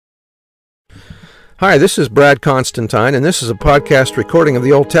Hi, this is Brad Constantine, and this is a podcast recording of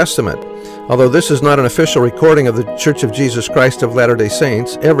the Old Testament. Although this is not an official recording of the Church of Jesus Christ of Latter-day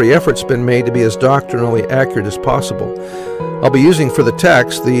Saints, every effort's been made to be as doctrinally accurate as possible. I'll be using for the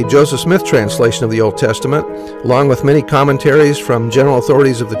text the Joseph Smith translation of the Old Testament, along with many commentaries from general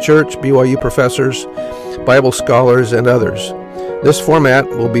authorities of the Church, BYU professors, Bible scholars, and others. This format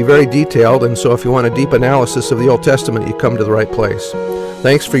will be very detailed, and so if you want a deep analysis of the Old Testament, you come to the right place.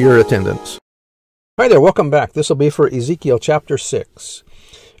 Thanks for your attendance. Hi there, welcome back. This will be for Ezekiel chapter 6.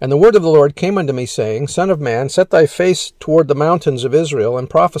 And the word of the Lord came unto me, saying, Son of man, set thy face toward the mountains of Israel, and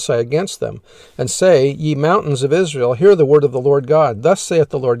prophesy against them, and say, Ye mountains of Israel, hear the word of the Lord God. Thus saith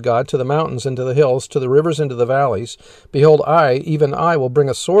the Lord God to the mountains and to the hills, to the rivers and to the valleys, Behold, I, even I, will bring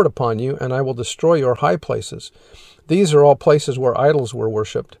a sword upon you, and I will destroy your high places. These are all places where idols were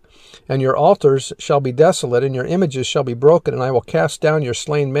worshipped. And your altars shall be desolate, and your images shall be broken, and I will cast down your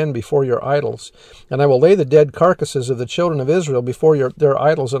slain men before your idols. And I will lay the dead carcasses of the children of Israel before their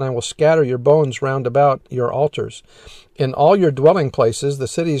idols, and I will scatter your bones round about your altars. In all your dwelling places the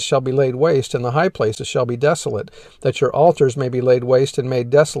cities shall be laid waste, and the high places shall be desolate, that your altars may be laid waste and made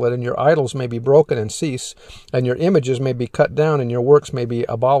desolate, and your idols may be broken and cease, and your images may be cut down, and your works may be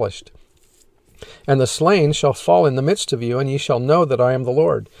abolished. And the slain shall fall in the midst of you, and ye shall know that I am the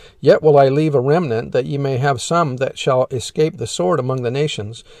Lord. Yet will I leave a remnant, that ye may have some that shall escape the sword among the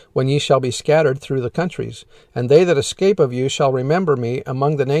nations, when ye shall be scattered through the countries. And they that escape of you shall remember me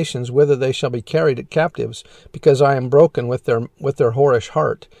among the nations, whither they shall be carried captives, because I am broken with their whorish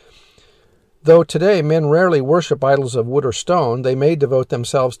heart. Though today men rarely worship idols of wood or stone, they may devote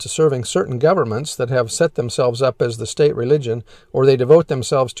themselves to serving certain governments that have set themselves up as the state religion, or they devote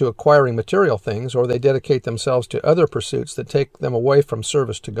themselves to acquiring material things, or they dedicate themselves to other pursuits that take them away from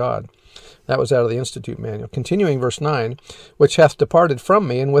service to God. That was out of the Institute Manual. Continuing verse 9, Which hath departed from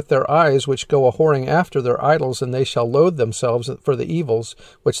me, and with their eyes which go a-whoring after their idols, and they shall loathe themselves for the evils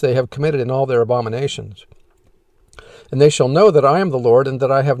which they have committed in all their abominations. And they shall know that I am the Lord, and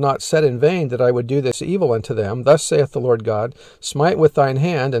that I have not said in vain that I would do this evil unto them. Thus saith the Lord God, Smite with thine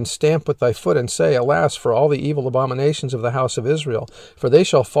hand, and stamp with thy foot, and say, Alas, for all the evil abominations of the house of Israel! For they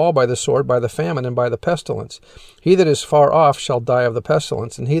shall fall by the sword, by the famine, and by the pestilence. He that is far off shall die of the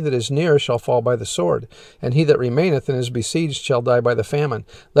pestilence, and he that is near shall fall by the sword, and he that remaineth and is besieged shall die by the famine.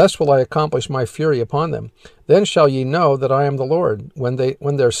 Thus will I accomplish my fury upon them. Then shall ye know that I am the Lord, when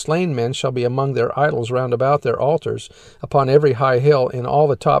their slain men shall be among their idols round about their altars, upon every high hill, in all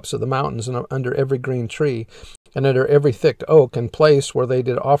the tops of the mountains, and under every green tree, and under every thick oak, and place where they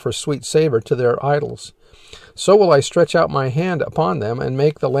did offer sweet savour to their idols. So will I stretch out my hand upon them, and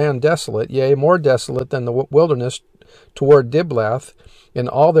make the land desolate, yea, more desolate than the wilderness toward Diblath, in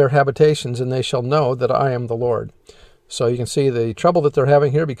all their habitations, and they shall know that I am the Lord. So you can see the trouble that they're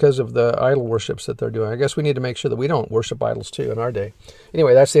having here because of the idol worships that they're doing. I guess we need to make sure that we don't worship idols too in our day.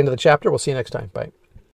 Anyway, that's the end of the chapter. We'll see you next time. Bye.